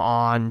Baum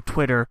on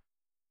Twitter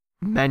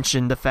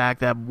mentioned the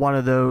fact that one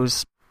of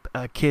those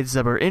kids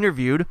that were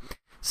interviewed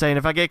saying,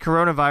 if I get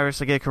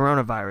coronavirus, I get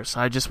coronavirus.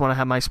 I just want to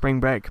have my spring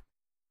break.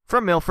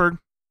 From Milford.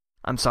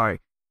 I'm sorry.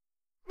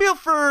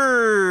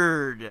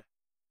 Milford!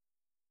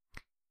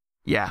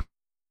 Yeah.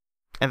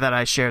 And then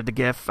I shared the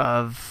gif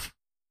of,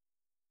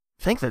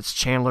 I think that's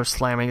Chandler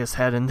slamming his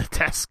head in the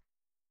desk.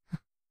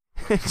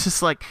 It's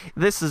just like,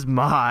 this is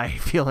my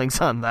feelings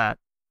on that.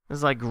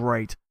 It's like,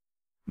 great.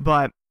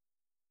 But,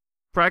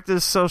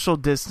 practice social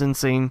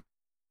distancing.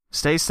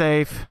 Stay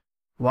safe.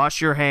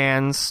 Wash your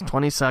hands.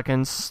 20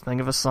 seconds.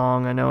 Think of a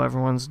song. I know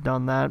everyone's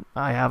done that.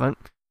 I haven't.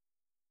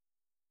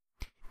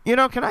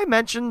 Can I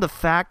mention the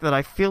fact that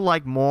I feel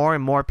like more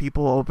and more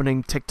people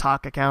opening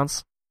TikTok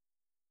accounts?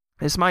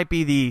 This might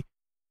be the,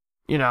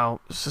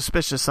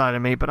 suspicious side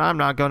of me, but I'm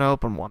not going to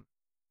open one.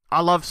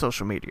 I love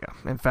social media.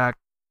 In fact,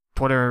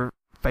 Twitter,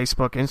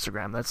 Facebook,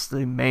 Instagram, that's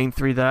the main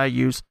three that I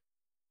use.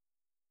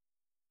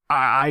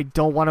 I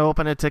don't want to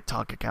open a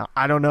TikTok account.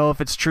 I don't know if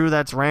it's true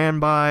that's ran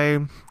by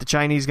the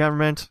Chinese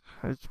government.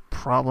 It's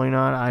probably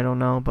not. I don't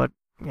know, but,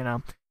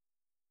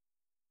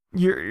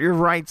 your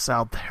rights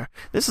out there.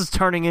 This is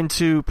turning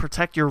into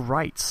Protect Your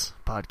Rights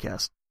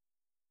podcast.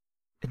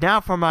 And now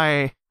for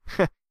my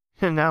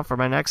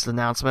next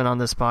announcement on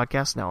this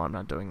podcast. No, I'm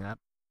not doing that.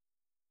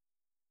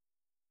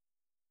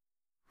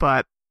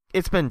 But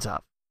it's been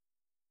tough.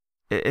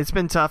 It's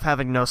been tough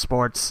having no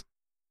sports.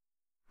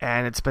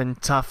 And it's been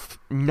tough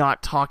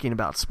not talking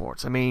about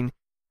sports. I mean,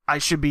 I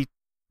should be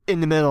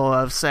in the middle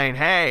of saying,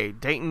 hey,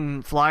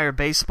 Dayton Flyer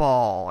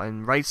baseball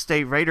and Wright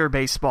State Raider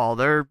baseball,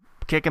 they're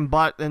kicking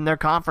butt in their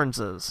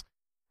conferences.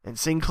 And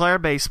Sinclair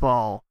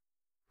baseball,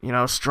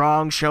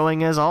 strong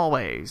showing as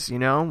always.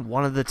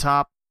 One of the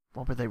top,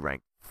 what were they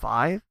ranked?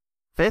 5?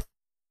 5th?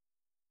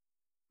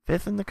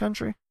 5th in the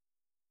country?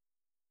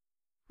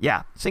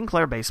 Yeah,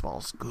 Sinclair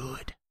baseball's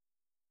good.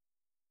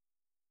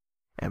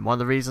 And one of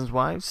the reasons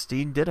why,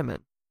 Steve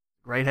Ditterman.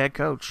 Great head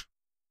coach.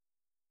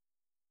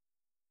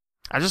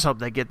 I just hope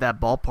they get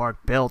that ballpark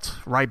built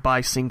right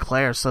by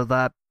Sinclair so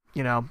that,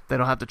 they don't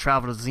have to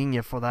travel to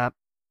Xenia for that.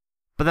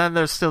 But then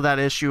there's still that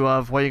issue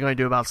of what are you going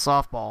to do about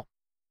softball?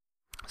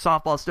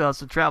 Softball still has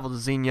to travel to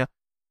Xenia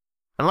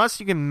unless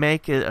you can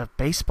make it a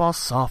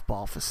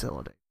baseball-softball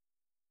facility.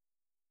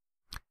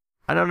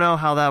 I don't know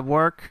how that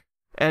work.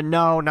 And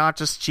no, not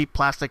just cheap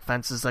plastic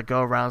fences that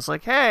go around. It's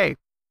like, hey,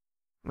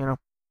 there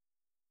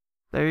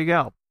you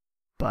go.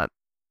 But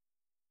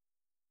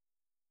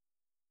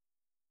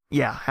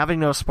yeah, having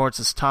no sports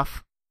is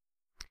tough.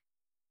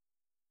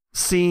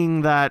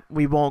 Seeing that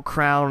we won't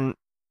crown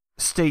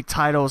state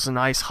titles in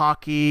ice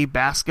hockey,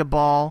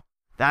 basketball,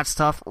 that's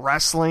tough.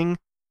 Wrestling,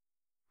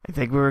 I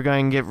think we were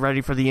going to get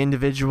ready for the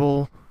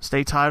individual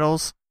state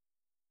titles.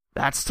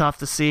 That's tough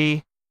to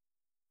see.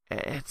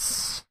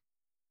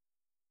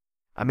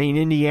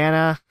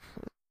 Indiana,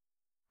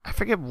 I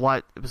forget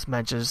what it was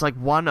mentioned. It's like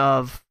one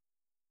of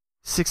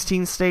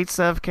 16 states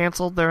that have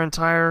canceled their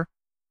entire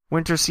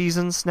winter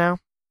seasons now.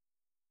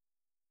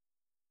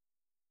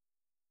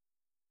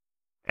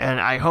 And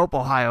I hope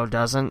Ohio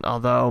doesn't,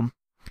 although,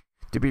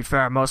 to be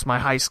fair, most of my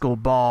high school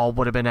ball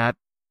would have been at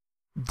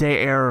Day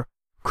Air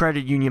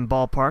Credit Union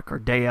Ballpark, or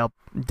Day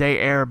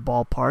Air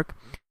Ballpark.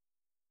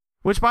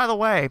 Which, by the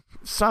way,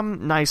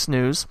 some nice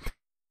news.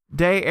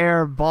 Day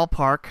Air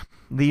Ballpark,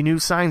 the new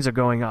signs are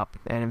going up.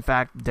 And in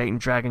fact, Dayton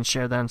Dragons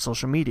share that on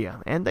social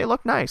media. And they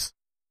look nice.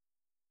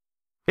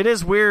 It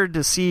is weird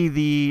to see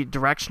the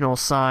directional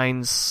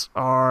signs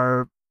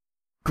are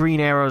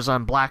green arrows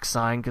on black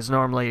sign, because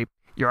normally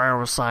your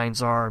arrow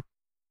signs are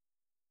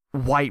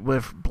white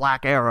with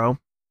black arrow.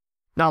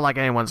 Not like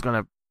anyone's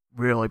going to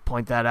really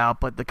point that out,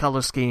 but the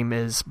color scheme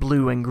is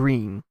blue and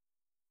green.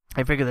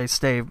 I figure they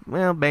stay,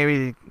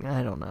 maybe,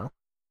 I don't know.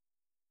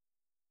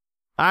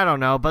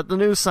 But the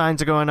new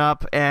signs are going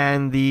up,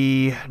 and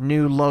the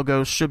new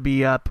logos should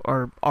be up,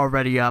 or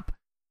already up,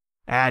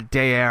 at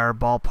Day Air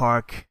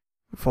Ballpark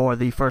for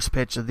the first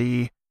pitch of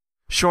the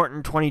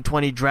shortened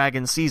 2020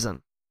 Dragon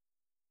season.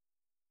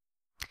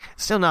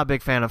 Still not a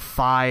big fan of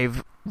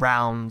 5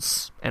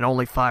 rounds, and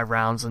only 5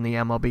 rounds in the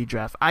MLB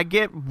draft. I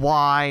get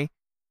why,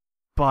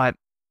 but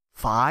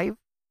 5?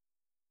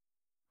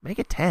 Make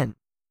it 10.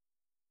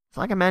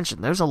 Like I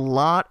mentioned, there's a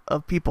lot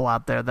of people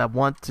out there that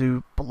want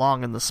to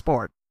belong in the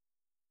sport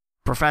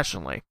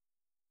professionally.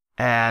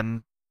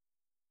 And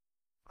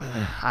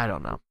I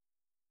don't know.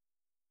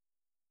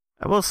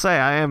 I will say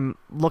I am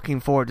looking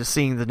forward to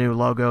seeing the new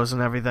logos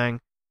and everything.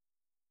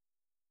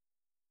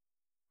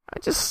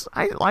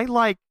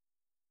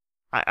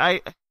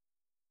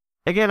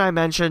 Again, I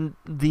mentioned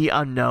the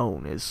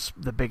unknown is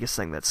the biggest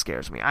thing that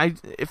scares me.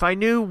 If I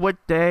knew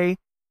what day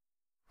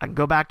I can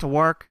go back to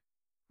work,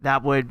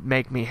 that would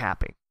make me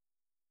happy.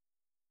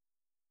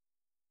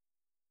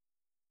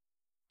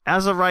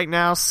 As of right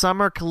now,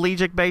 summer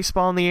collegiate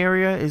baseball in the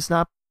area is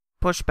not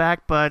pushed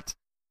back, but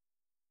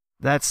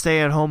that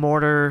stay-at-home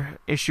order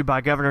issued by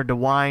Governor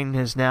DeWine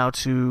is now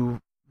to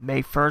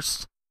May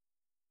 1st.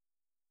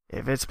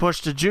 If it's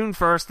pushed to June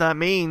 1st, that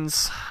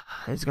means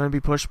it's going to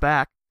be pushed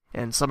back.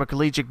 And summer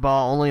collegiate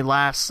ball only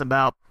lasts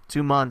about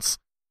 2 months.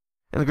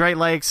 In the Great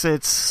Lakes,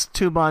 it's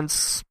 2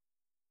 months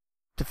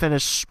to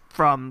finish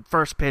from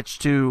first pitch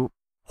to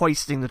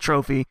hoisting the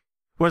trophy,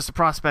 whereas the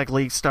Prospect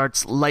League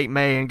starts late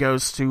May and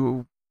goes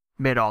to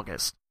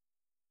mid-August.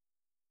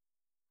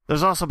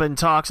 There's also been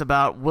talks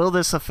about, will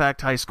this affect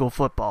high school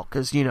football?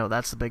 Because,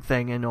 that's the big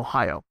thing in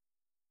Ohio.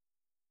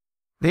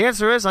 The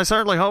answer is, I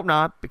certainly hope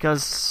not,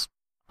 because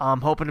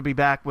I'm hoping to be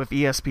back with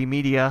ESP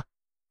Media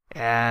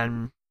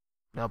and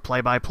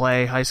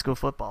play-by-play high school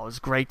football. It's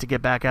great to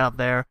get back out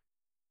there.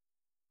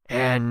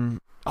 And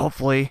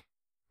hopefully,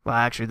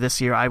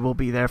 this year I will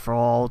be there for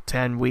all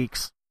 10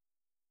 weeks.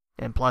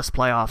 And plus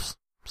playoffs.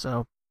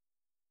 So,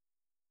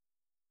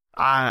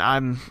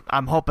 I'm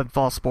hoping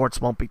fall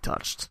sports won't be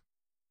touched.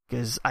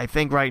 Because I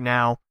think right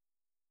now,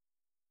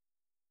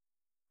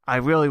 I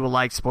really would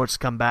like sports to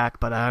come back,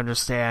 but I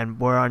understand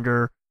we're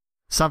under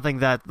something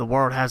that the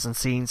world hasn't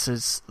seen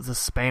since the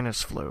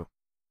Spanish flu.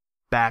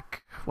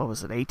 Back,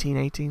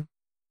 1818?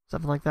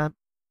 Something like that?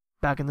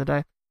 Back in the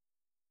day?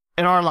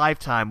 In our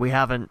lifetime, we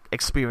haven't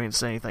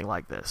experienced anything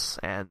like this,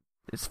 and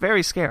it's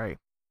very scary.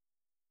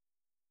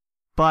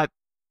 But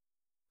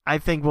I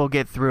think we'll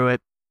get through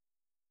it,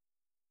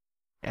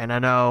 and I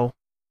know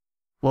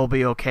we'll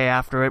be okay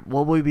after it.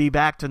 Will we be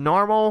back to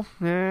normal?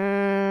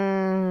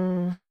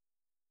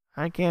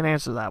 I can't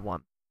answer that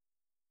one.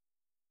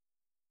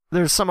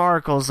 There's some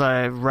articles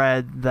I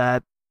read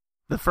that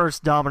the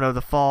first domino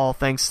to fall,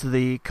 thanks to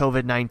the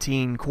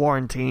COVID-19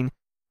 quarantine,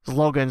 is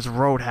Logan's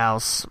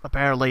Roadhouse.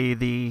 Apparently,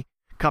 the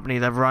company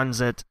that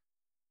runs it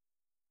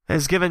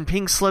has given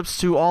pink slips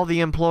to all the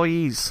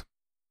employees.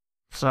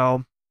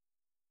 So,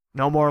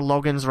 no more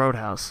Logan's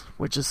Roadhouse,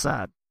 which is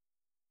sad.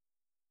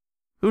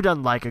 Who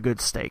doesn't like a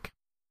good steak?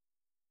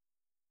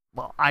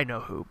 Well, I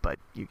know who, but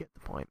you get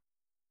the point.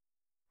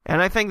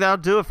 And I think that'll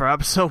do it for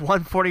episode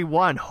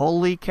 141.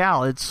 Holy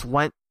cow, it's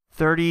went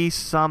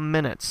 30-some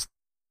minutes.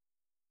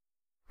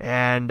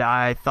 And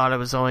I thought it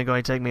was only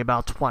going to take me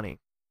about 20.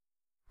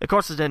 Of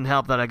course, it didn't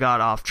help that I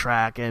got off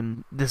track,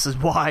 and this is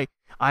why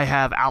I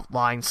have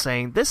outlines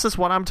saying this is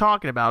what I'm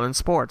talking about in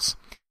sports.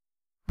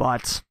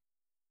 But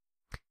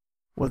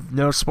with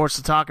no sports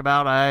to talk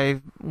about,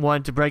 I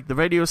wanted to break the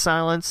radio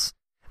silence,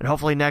 and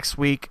hopefully next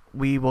week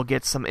we will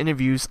get some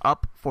interviews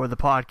up for the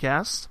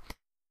podcast.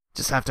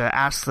 Just have to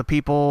ask the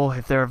people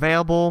if they're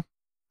available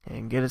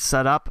and get it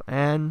set up,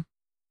 and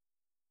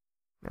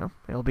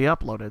it'll be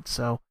uploaded.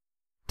 So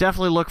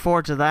definitely look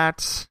forward to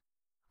that.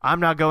 I'm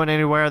not going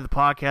anywhere. The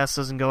podcast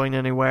isn't going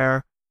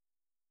anywhere.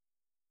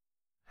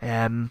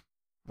 And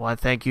I want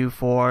to thank you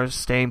for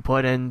staying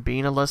put and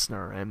being a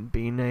listener and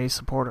being a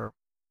supporter.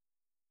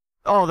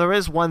 Oh, there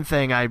is one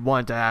thing I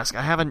wanted to ask.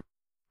 I haven't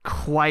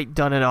quite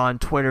done it on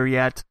Twitter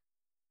yet.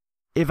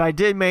 If I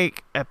did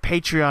make a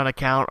Patreon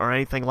account or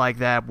anything like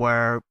that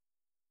where,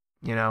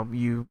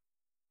 you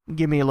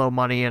give me a little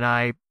money and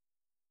I,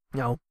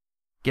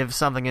 give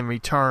something in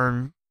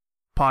return,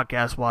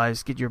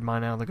 podcast-wise, get your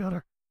mind out of the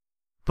gutter.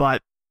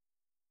 But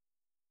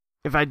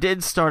if I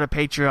did start a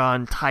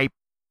Patreon type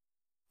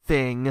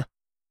thing,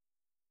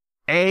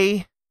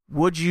 A,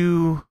 would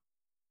you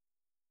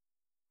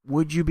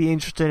be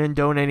interested in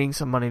donating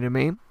some money to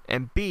me?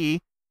 And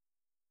B,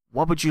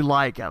 what would you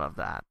like out of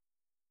that?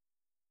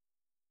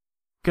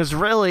 Because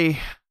really,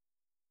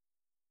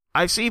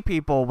 I see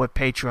people with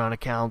Patreon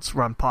accounts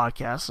run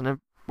podcasts, and it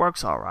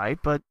works alright,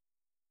 but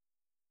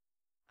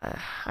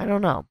I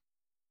don't know.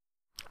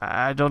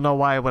 I don't know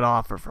why I would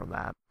offer from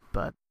that,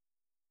 but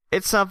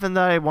it's something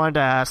that I wanted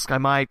to ask. I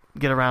might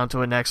get around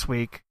to it next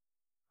week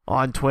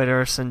on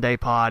Twitter,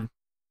 SundayPod,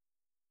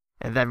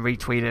 and then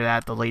retweet it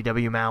at the Lee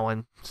W.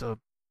 Mowen, so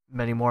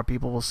many more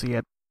people will see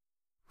it.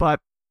 But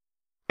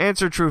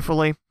answer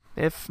truthfully.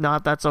 If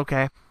not, that's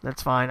okay.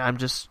 That's fine. I'm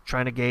just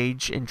trying to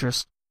gauge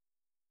interest.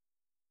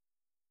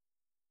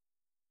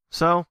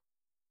 So,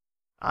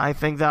 I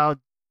think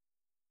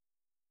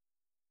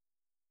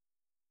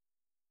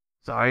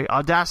Sorry,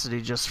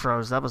 Audacity just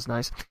froze. That was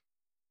nice.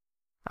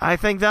 I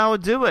think that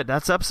would do it.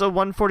 That's episode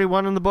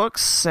 141 in the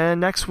books, and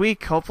next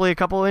week, hopefully a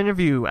couple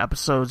interview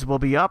episodes will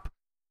be up.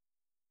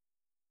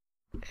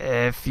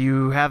 If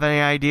you have any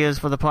ideas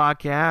for the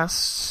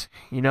podcast,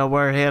 you know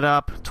where to hit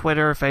up.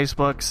 Twitter,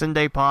 Facebook,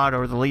 SundayPod,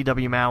 or the Lee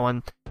W.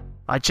 Mowen.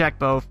 I check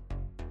both.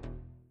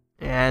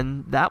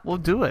 And that will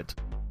do it.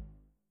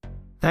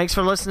 Thanks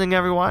for listening,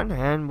 everyone,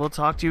 and we'll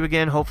talk to you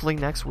again hopefully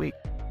next week.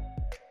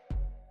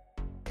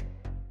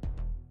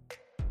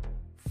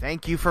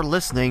 Thank you for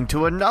listening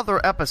to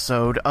another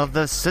episode of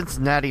the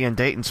Cincinnati and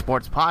Dayton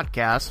Sports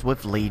Podcast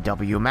with Lee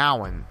W.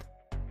 Mowen.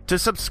 To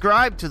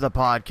subscribe to the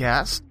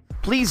podcast,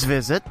 please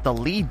visit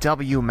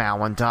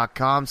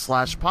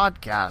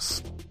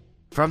theleewmowen.com/podcast.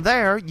 From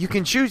there, you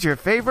can choose your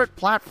favorite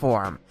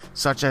platform,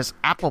 such as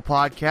Apple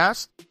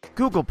Podcast,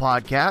 Google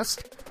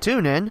Podcast,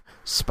 TuneIn,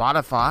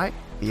 Spotify,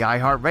 the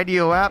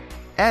iHeartRadio app,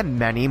 and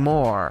many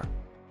more.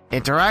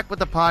 Interact with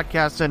the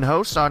podcast and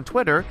host on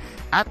Twitter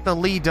at the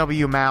Lee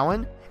W.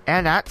 Mowen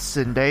and at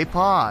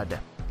SundayPod.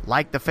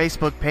 Like the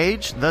Facebook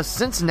page, the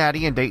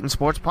Cincinnati and Dayton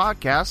Sports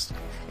Podcast,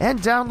 and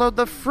download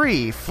the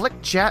free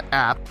Flick Chat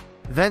app,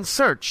 then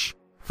search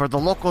for the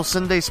local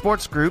Sunday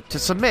Sports Group to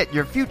submit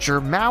your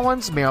future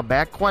Mowen's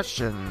Mailbag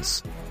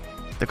questions.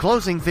 The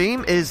closing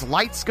theme is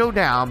Lights Go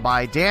Down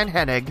by Dan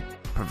Hennig,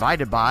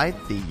 provided by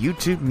the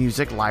YouTube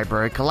Music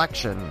Library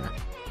Collection.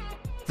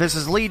 This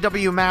is Lee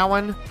W.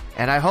 Mowen,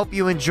 and I hope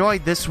you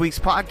enjoyed this week's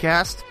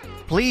podcast.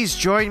 Please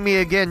join me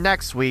again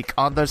next week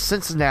on the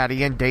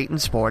Cincinnati and Dayton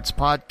Sports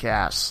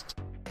Podcast.